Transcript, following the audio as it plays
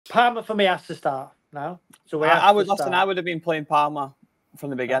Palmer for me has to start now. So I would have been playing Palmer from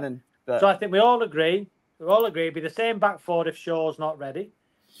the beginning. But... So I think we all agree. It'd be the same back four if Shaw's not ready.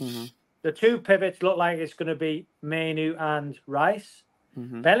 Mm-hmm. The two pivots look like it's going to be Mainu and Rice.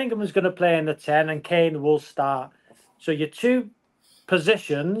 Mm-hmm. Bellingham's going to play in the 10 and Kane will start. So your two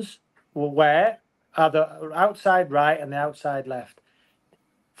positions are the outside right and the outside left.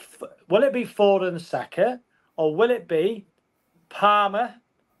 Will it be Ford and Saka, or will it be Palmer,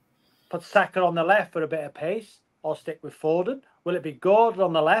 put Saka on the left for a bit of pace, or stick with Foden? Will it be Gordon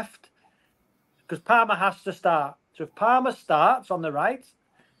on the left? Because Palmer has to start. So if Palmer starts on the right,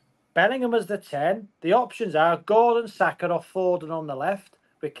 Bellingham as the 10, the options are Gordon, Saka, or Foden on the left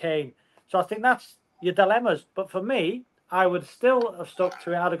with Kane. So I think that's your dilemmas. But for me, I would still have stuck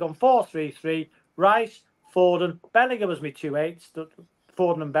to it. I'd have gone 4-3-3, Rice, Foden, Bellingham as my 2-8s,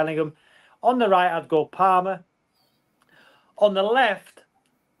 Foden and Bellingham. On the right, I'd go Palmer. On the left,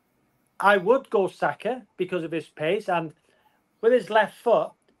 I would go Saka because of his pace. And with his left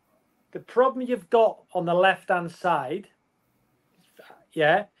foot, the problem you've got on the left-hand side,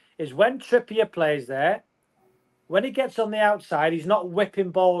 is when Trippier plays there, when he gets on the outside, he's not whipping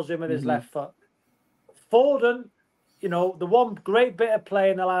balls in with his left foot. Foden, the one great bit of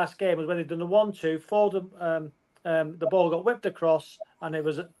play in the last game was when he'd done the 1-2. Foden, the ball got whipped across, and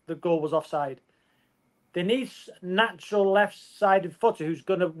the goal was offside. They need natural left-sided footer who's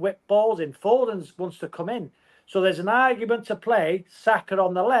going to whip balls in. Foden wants to come in. So there's an argument to play Saka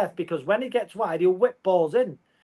on the left because when he gets wide, he'll whip balls in.